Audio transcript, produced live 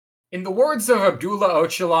In the words of Abdullah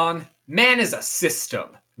Öcalan, man is a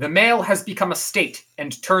system. The male has become a state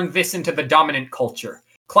and turned this into the dominant culture.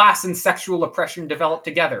 Class and sexual oppression develop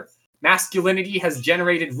together. Masculinity has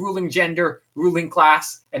generated ruling gender, ruling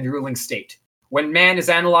class, and ruling state. When man is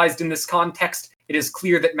analyzed in this context, it is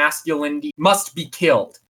clear that masculinity must be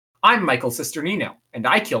killed. I'm Michael Cisternino, and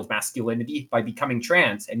I killed masculinity by becoming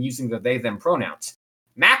trans and using the they-them pronouns.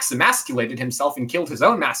 Max emasculated himself and killed his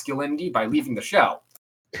own masculinity by leaving the show.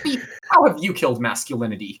 How have you killed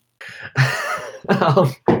masculinity?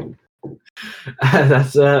 That's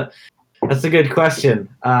a good question.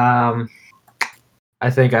 I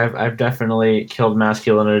think I've definitely killed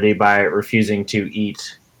masculinity by refusing to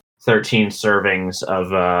eat 13 servings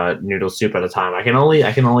of noodle soup at a time. I can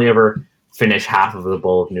only ever finish half of the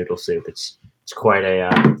bowl of noodle soup. It's quite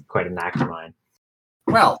a knack of mine.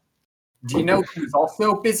 Well, do you know who's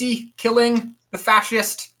also busy killing the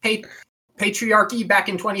fascist patriarchy back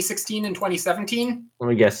in 2016 and 2017? Let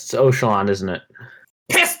me guess. It's Öcalan, isn't it?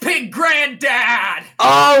 Piss Pig Granddad!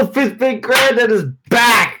 Oh, Piss Pig Granddad is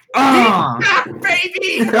back! Oh. He's back,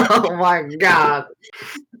 baby! Oh my god!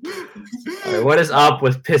 Right, what is up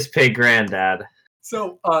with Piss Pig Granddad?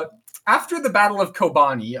 So, after the Battle of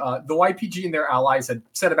Kobani, the YPG and their allies had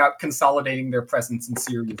set about consolidating their presence in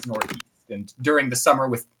Syria's northeast. And during the summer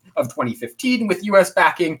of 2015, with U.S.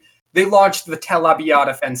 backing, they launched the Tel Abyad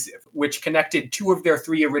offensive, which connected two of their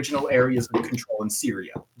three original areas of control in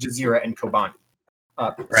Syria, Jazeera and Kobani.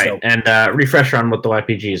 Refresher on what the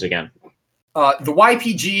YPG is again. The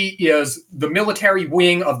YPG is the military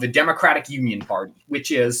wing of the Democratic Union Party,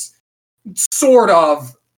 which is sort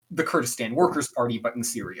of the Kurdistan Workers' Party, but in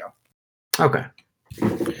Syria. Okay.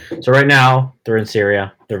 So right now, they're in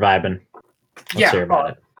Syria. They're vibing. Let's hear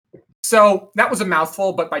about it. So that was a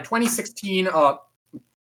mouthful, but by 2016,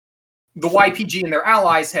 the YPG and their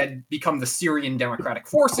allies had become the Syrian Democratic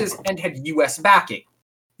Forces and had U.S. backing.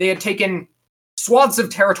 They had taken swaths of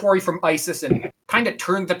territory from ISIS and kind of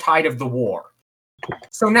turned the tide of the war.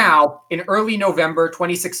 So now, in early November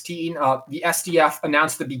 2016, the SDF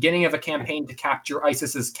announced the beginning of a campaign to capture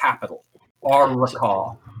ISIS's capital,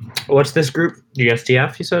 Raqqa. What's this group? The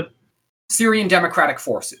SDF, you said? Syrian Democratic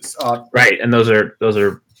Forces. Right, and those are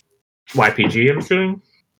YPG, I'm assuming?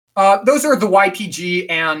 Those are the YPG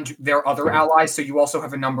and their other allies. So you also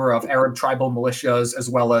have a number of Arab tribal militias, as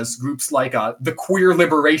well as groups like the Queer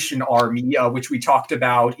Liberation Army, which we talked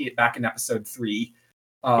about back in episode 3.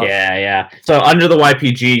 Yeah. So under the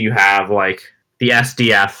YPG, you have like the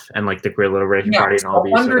SDF and like the Queer Liberation Party and all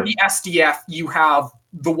these. Under the SDF, you have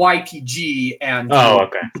the YPG and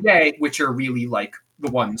YPJ, which are really like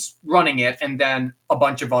the ones running it, and then a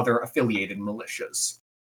bunch of other affiliated militias.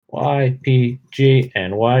 YPG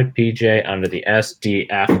and YPJ under the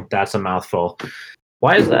SDF. That's a mouthful.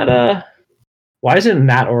 Why is that? Why is it in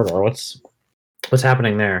that order? What's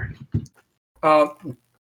happening there? Well,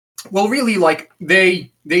 really, like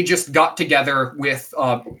they just got together with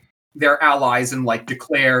their allies and like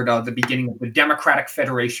declared the beginning of the Democratic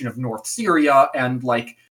Federation of North Syria, and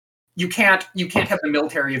like you can't have the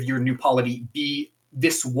military of your new polity be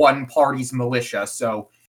this one party's militia, so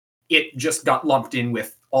it just got lumped in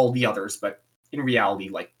with all the others, but in reality,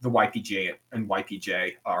 like the YPJ and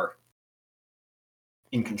YPJ are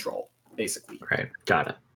in control, basically. Right, got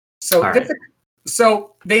it.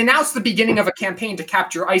 So they announced the beginning of a campaign to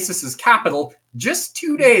capture ISIS's capital just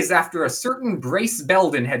 2 days after a certain Brace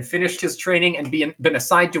Belden had finished his training and been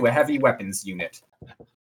assigned to a heavy weapons unit.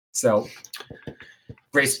 So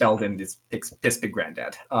Brace Belden is Piss Pig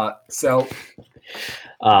Granddad.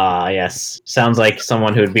 Yes. Sounds like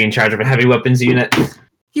someone who would be in charge of a heavy weapons unit.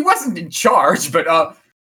 He wasn't in charge, but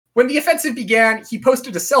when the offensive began, he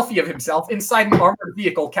posted a selfie of himself inside an armored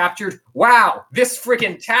vehicle captured. Wow, this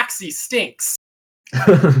friggin' taxi stinks.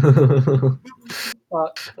 Man.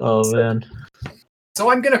 So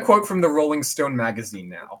I'm going to quote from the Rolling Stone magazine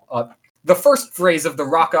now. The first phase of the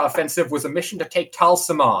Raqqa offensive was a mission to take Tal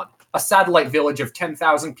Saman, a satellite village of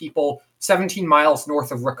 10,000 people, 17 miles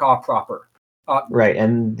north of Raqqa proper. Right,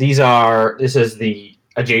 and this is the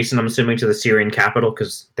adjacent, I'm assuming, to the Syrian capital,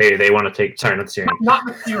 because they want to take, sorry, not the Syrian. Not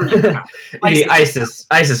the Syrian capital. the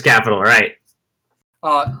ISIS capital, right.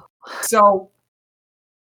 So,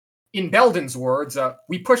 in Belden's words,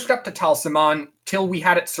 we pushed up to Tal Saman till we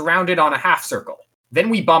had it surrounded on a half circle. Then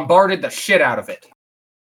we bombarded the shit out of it.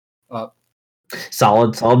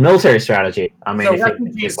 Solid military strategy. I mean,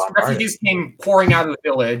 so refugees came pouring out of the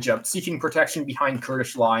village, seeking protection behind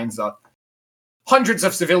Kurdish lines. Hundreds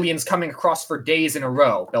of civilians coming across for days in a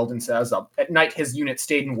row, Belden says. At night, his unit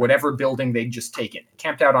stayed in whatever building they'd just taken,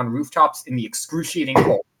 camped out on rooftops in the excruciating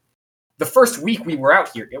cold. The first week we were out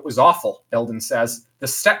here, it was awful, Belden says. The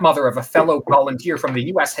stepmother of a fellow volunteer from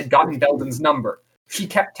the US had gotten Belden's number. She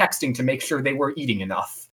kept texting to make sure they were eating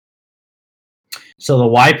enough. So the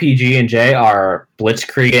YPG and J are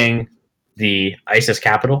blitzkrieging the ISIS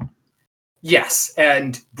capital? Yes,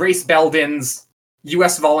 and Brace Belden's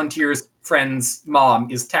US volunteer's friend's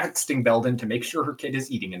mom is texting Belden to make sure her kid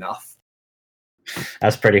is eating enough.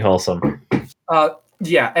 That's pretty wholesome.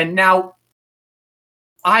 Yeah, and now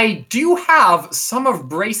I do have some of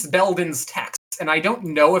Brace Belden's texts, and I don't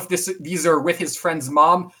know if these are with his friend's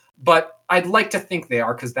mom, but I'd like to think they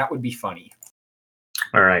are, because that would be funny.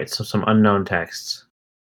 All right, so some unknown texts.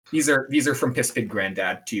 These are from Piss Pig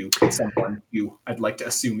Granddad to someone who I'd like to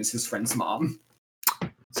assume is his friend's mom.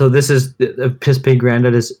 So this is Piss Pig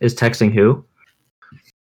Granddad is texting who?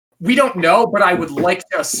 We don't know, but I would like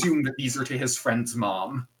to assume that these are to his friend's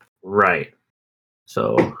mom. Right.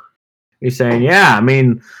 So he's saying, yeah, I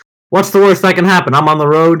mean, what's the worst that can happen? I'm on the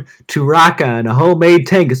road to Raqqa in a homemade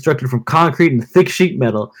tank constructed from concrete and thick sheet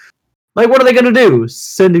metal. Like, what are they going to do?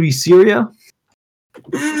 Send me Syria?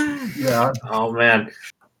 Yeah. Oh, man.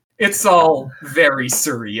 It's all very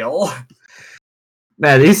surreal.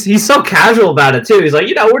 Man, he's so casual about it, too. He's like,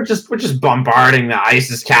 we're just bombarding the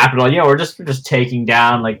ISIS capital. We're just taking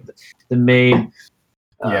down, like, the main,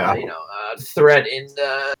 threat in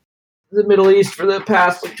the Middle East for the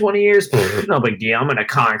past 20 years. No big deal. I'm in a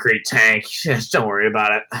concrete tank. Just don't worry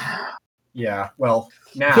about it. Yeah, well,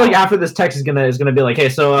 now I feel like after this text is gonna be like, hey,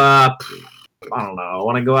 so I don't know, I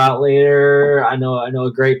want to go out later. I know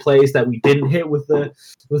a great place that we didn't hit with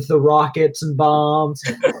the rockets and bombs.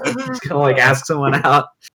 Just gonna like ask someone out,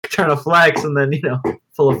 trying to flex, and then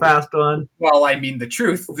pull a fast one. Well, I mean, the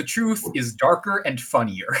truth is darker and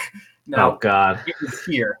funnier. Now, oh God, it was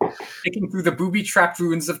here, picking through the booby-trapped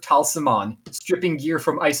ruins of Tal Saman, stripping gear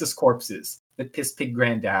from ISIS corpses, that Piss Pig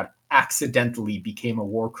Granddad accidentally became a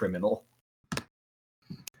war criminal.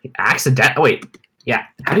 How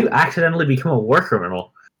do you accidentally become a war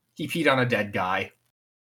criminal? He peed on a dead guy.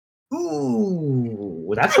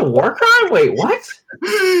 Ooh, that's a war crime? Wait, what?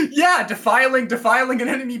 Yeah, defiling an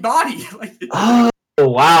enemy body. Oh,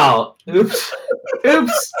 wow. Oops.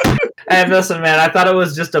 Hey, listen, man, I thought it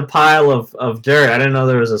was just a pile of dirt. I didn't know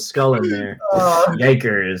there was a skull in there.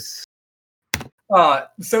 Yikers.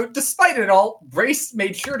 So despite it all, Brace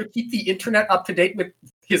made sure to keep the internet up to date with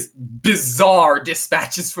his bizarre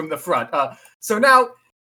dispatches from the front. So now,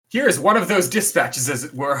 here's one of those dispatches, as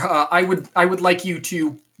it were. I would like you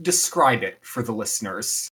to describe it for the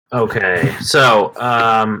listeners. Okay, so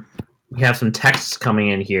we have some texts coming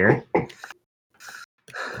in here.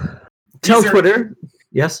 Tell Twitter.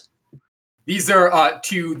 Yes? These are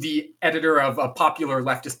to the editor of a popular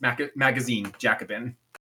leftist magazine, Jacobin.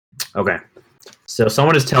 Okay. So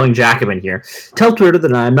someone is telling Jacobin here, tell Twitter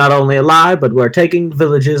that I'm not only alive, but we're taking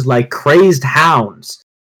villages like crazed hounds.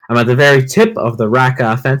 I'm at the very tip of the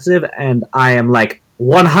Raqqa offensive, and I am like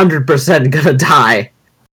 100% gonna die.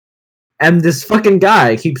 And this fucking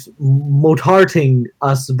guy keeps motarting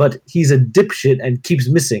us, but he's a dipshit and keeps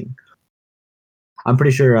missing. I'm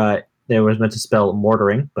pretty sure they was meant to spell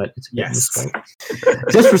mortaring, but it's a bit misspelled.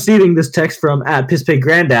 Just receiving this text from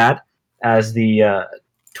 @PissPigGranddad as the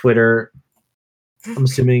Twitter, I'm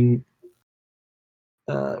assuming,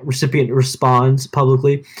 recipient responds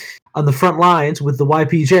publicly. On the front lines with the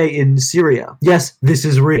YPJ in Syria. Yes, this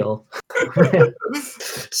is real.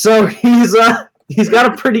 So he's got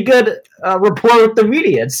a pretty good rapport with the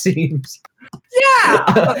media, it seems. Yeah!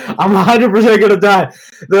 I'm 100% gonna die.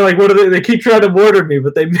 They're like, what are they? They keep trying to mortar me,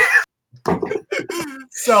 but they.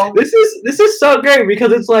 So this is so great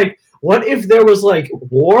because it's like, what if there was like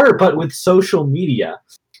war but with social media,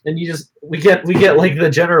 and we get like the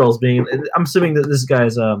generals being. I'm assuming that this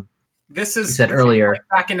guy's this is said earlier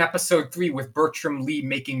back in episode 3 with Bertram Lee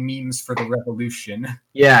making memes for the revolution.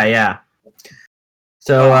 Yeah.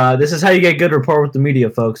 So this is how you get good rapport with the media,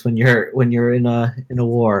 folks. When you're in a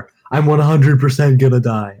war, I'm 100% gonna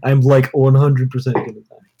die. I'm like 100% gonna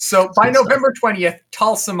die. So by November 20th,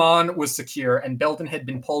 Tal Saman was secure, and Belden had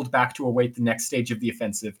been pulled back to await the next stage of the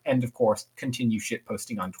offensive, and of course, continue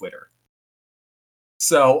shitposting on Twitter.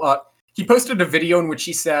 So he posted a video in which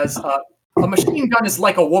he says, a machine gun is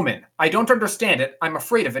like a woman. I don't understand it. I'm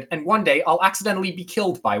afraid of it, and one day I'll accidentally be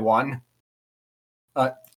killed by one.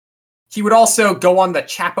 He would also go on the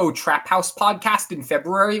Chapo Trap House podcast in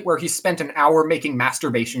February, where he spent an hour making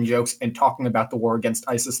masturbation jokes and talking about the war against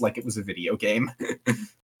ISIS like it was a video game.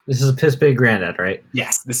 This is a Piss Pig Granddad, right?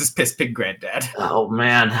 Yes, this is Piss Pig Granddad. Oh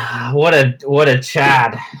man, what a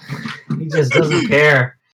Chad! He just doesn't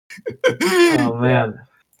care. Oh man.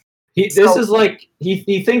 This is like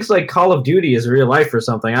he thinks like Call of Duty is real life or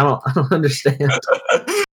something. I don't understand.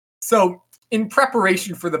 So, in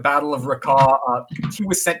preparation for the Battle of Rakah, he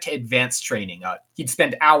was sent to advanced training. He'd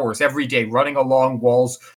spend hours every day running along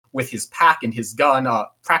walls with his pack and his gun,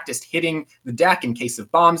 practiced hitting the deck in case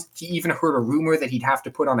of bombs. He even heard a rumor that he'd have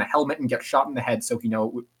to put on a helmet and get shot in the head so he'd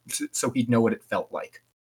know what it felt like.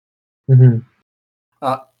 Mm-hmm.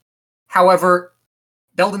 However,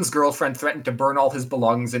 Belden's girlfriend threatened to burn all his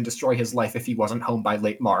belongings and destroy his life if he wasn't home by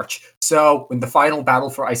late March. So, when the final battle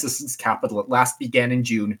for ISIS's capital at last began in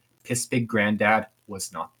June, Piss Pig Granddad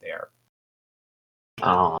was not there.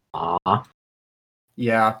 Aww.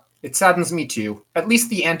 Yeah, it saddens me too. At least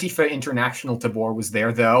the Antifa International Tabor was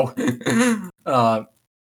there, though.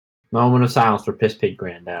 Moment of silence for Piss Pig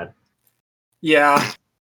Granddad. Yeah.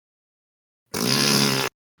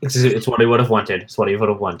 It's what he would have wanted. It's what he would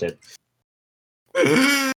have wanted.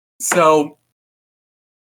 So,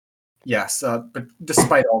 yes, but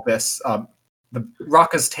despite all this, the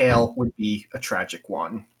Rakah's tale would be a tragic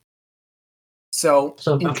one. So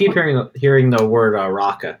I keep hearing the word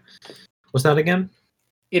Rakah. What's that again?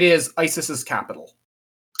 It is ISIS's capital.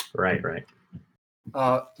 Right.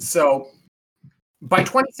 So by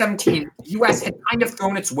 2017, the U.S. had kind of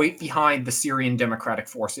thrown its weight behind the Syrian Democratic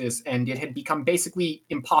Forces, and it had become basically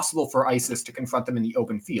impossible for ISIS to confront them in the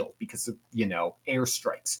open field because of,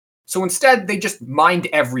 airstrikes. So instead, they just mined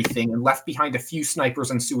everything and left behind a few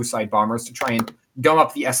snipers and suicide bombers to try and gum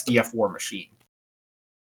up the SDF war machine.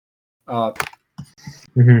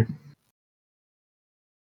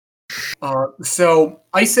 So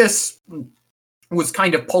ISIS was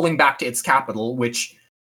kind of pulling back to its capital, which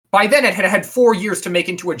by then it had had 4 years to make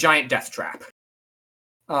into a giant death trap.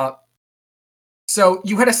 So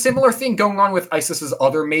you had a similar thing going on with ISIS's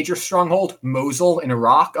other major stronghold, Mosul in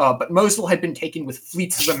Iraq, but Mosul had been taken with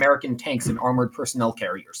fleets of American tanks and armored personnel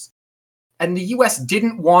carriers. And the US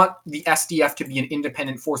didn't want the SDF to be an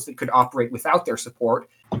independent force that could operate without their support,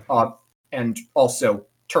 and also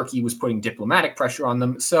Turkey was putting diplomatic pressure on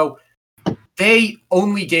them, so they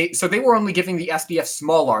were only giving the SDF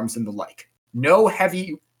small arms and the like.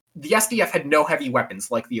 The SDF had no heavy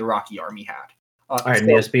weapons like the Iraqi army had. All right,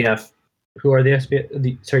 the SBF. Who are the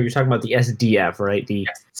SBF? Sorry, you're talking about the SDF, right? The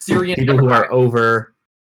Syrian people who are over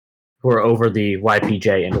the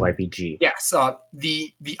YPJ and YPG. Yes,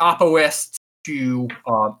 the Oppoists who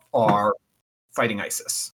are fighting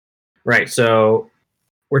ISIS. Right. So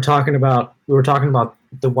we were talking about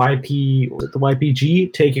the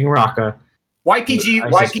YPG taking Raqqa.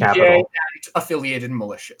 YPG, YPJ, and affiliated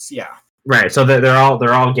militias. Yeah. Right. So they're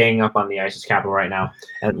all ganging up on the ISIS capital right now.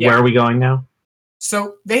 And where are we going now?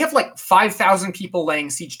 So they have like 5,000 people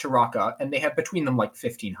laying siege to Raqqa, and they have between them like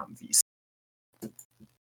 15 Humvees.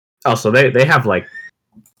 Oh, so they have like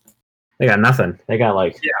they got nothing. They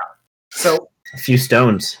got so a few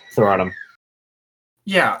stones thrown at them.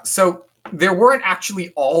 Yeah. So there weren't actually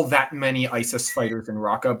all that many ISIS fighters in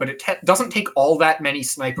Raqqa, but it doesn't take all that many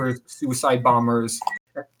snipers, suicide bombers,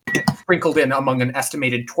 sprinkled in among an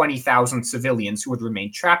estimated 20,000 civilians who would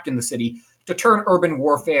remain trapped in the city to turn urban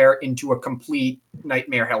warfare into a complete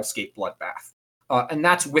nightmare hellscape bloodbath. And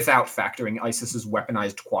that's without factoring ISIS's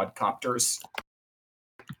weaponized quadcopters.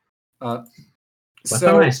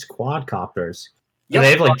 Weaponized quadcopters? Yep. Do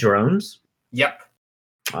they have like drones? Yep.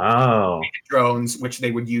 Oh. Drones, which they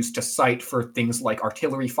would use to sight for things like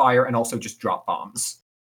artillery fire and also just drop bombs.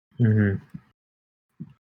 Mm-hmm.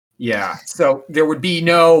 Yeah, so there would be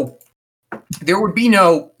no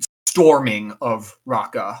storming of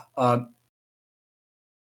Raqqa.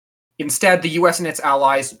 Instead, the U.S. and its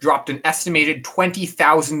allies dropped an estimated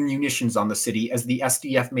 20,000 munitions on the city as the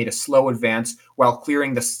SDF made a slow advance while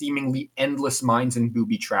clearing the seemingly endless mines and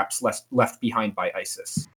booby traps left behind by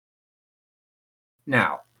ISIS.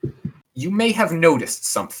 Now, you may have noticed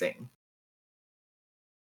something.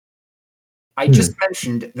 I just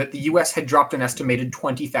mentioned that the US had dropped an estimated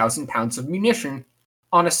 20,000 pounds of munition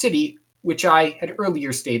on a city which I had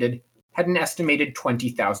earlier stated had an estimated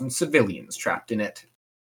 20,000 civilians trapped in it.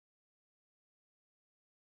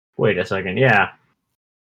 Wait a second, yeah.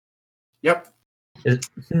 Yep.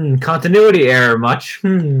 Continuity error much?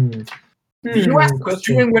 The US was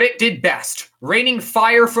doing what it did best, raining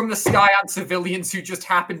fire from the sky on civilians who just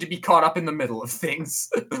happened to be caught up in the middle of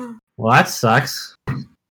things. Well, that sucks.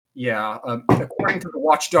 Yeah, according to the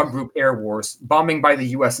watchdog group Air Wars, bombing by the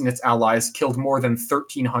US and its allies killed more than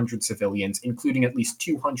 1,300 civilians, including at least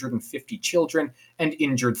 250 children, and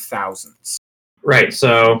injured thousands. Right,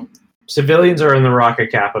 so civilians are in the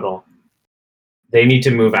Raqqa capital. They need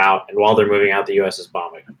to move out, and while they're moving out, the US is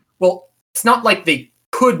bombing. Well, it's not like they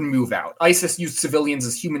could move out. ISIS used civilians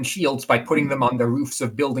as human shields by putting them on the roofs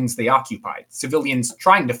of buildings they occupied. Civilians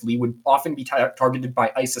trying to flee would often be targeted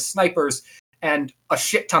by ISIS snipers, and a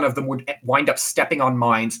shit ton of them would wind up stepping on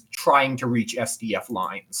mines trying to reach SDF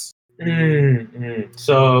lines.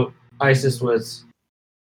 So ISIS was,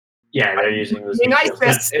 they're using this.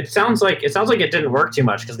 It sounds like it didn't work too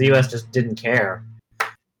much because the U.S. just didn't care.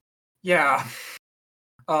 Yeah.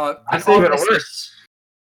 That's even worse.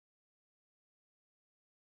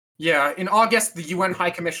 Yeah, in August, the UN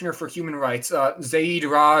High Commissioner for Human Rights, Zaid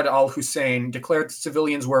Ra'ad al-Hussein, declared that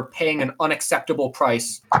civilians were paying an unacceptable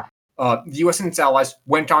price. The U.S. and its allies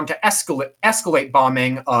went on to escalate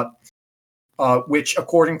bombing, which,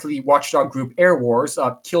 according to the watchdog group Air Wars,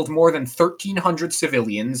 killed more than 1,300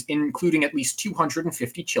 civilians, including at least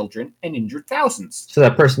 250 children, and injured thousands. So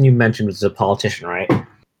that person you mentioned was a politician, right?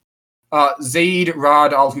 Zaid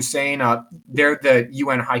Ra'ad al-Hussein, they're the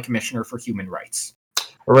UN High Commissioner for Human Rights.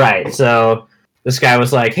 Right. So this guy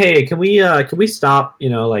was like, "Hey, can we stop,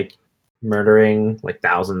 murdering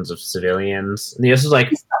thousands of civilians?" And the U.S. was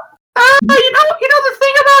like, you know the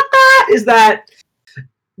thing about that is that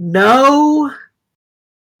no."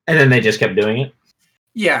 And then they just kept doing it.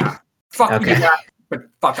 Yeah. Fuck you, but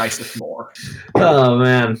fuck ISIS more. Oh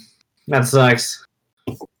man, that sucks.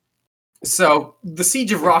 So the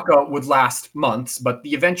siege of Raqqa would last months, but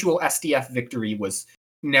the eventual SDF victory was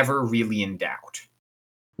never really in doubt.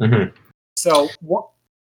 Mm-hmm. So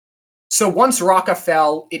once Raqqa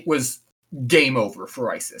fell, it was game over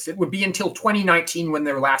for ISIS. It would be until 2019 when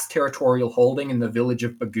their last territorial holding in the village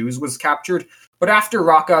of Baghouz was captured. But after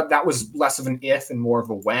Raqqa, that was less of an if and more of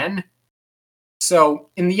a when. So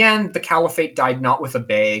in the end, the caliphate died not with a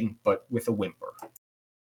bang, but with a whimper.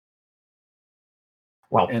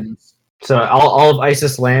 Well, so all of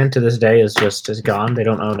ISIS land to this day is gone. They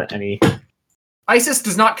don't own any. ISIS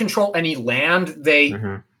does not control any land. They,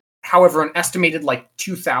 however, an estimated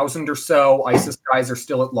 2,000 or so ISIS guys are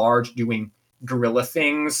still at large doing guerrilla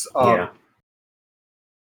things.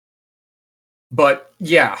 But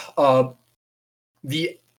yeah,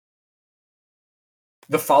 the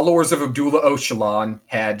followers of Abdullah Öcalan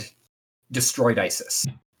had destroyed ISIS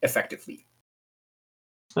effectively.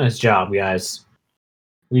 Nice job, guys.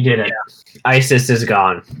 We did it. Yeah. ISIS is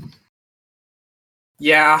gone.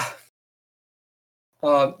 Yeah.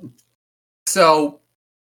 So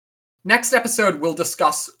next episode we'll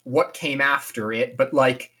discuss what came after it, but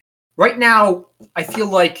right now I feel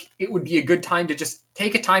like it would be a good time to just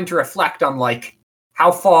take a time to reflect on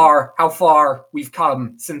how far we've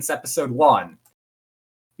come since episode 1.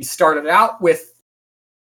 We started out with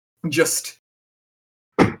just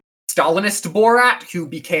Stalinist Borat, who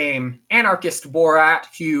became anarchist Borat,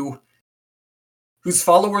 whose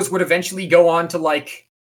followers would eventually go on to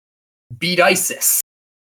beat ISIS.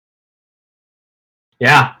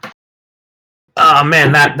 Yeah. Oh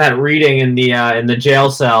man, that reading in the jail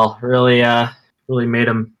cell really made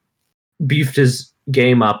him beefed his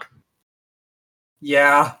game up.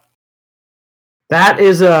 Yeah. That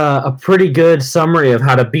is a pretty good summary of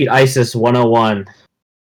how to beat ISIS 101.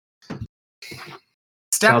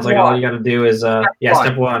 Sounds like all you got to do is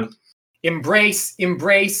step 1. Embrace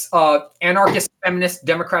anarchist, feminist,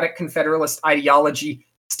 democratic, confederalist ideology.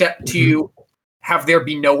 Step 2, have there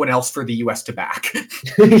be no one else for the U.S. to back.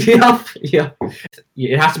 Yeah.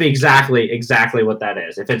 It has to be exactly what that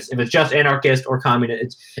is. If it's just anarchist or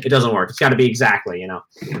communist, it doesn't work. It's got to be exactly,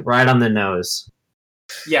 right on the nose.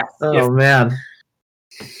 Yeah. Man.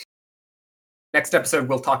 Next episode,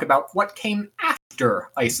 we'll talk about what came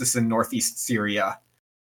after ISIS in northeast Syria.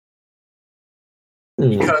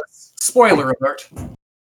 Because, spoiler alert,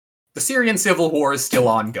 the Syrian civil war is still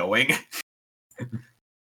ongoing.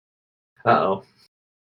 Uh-oh.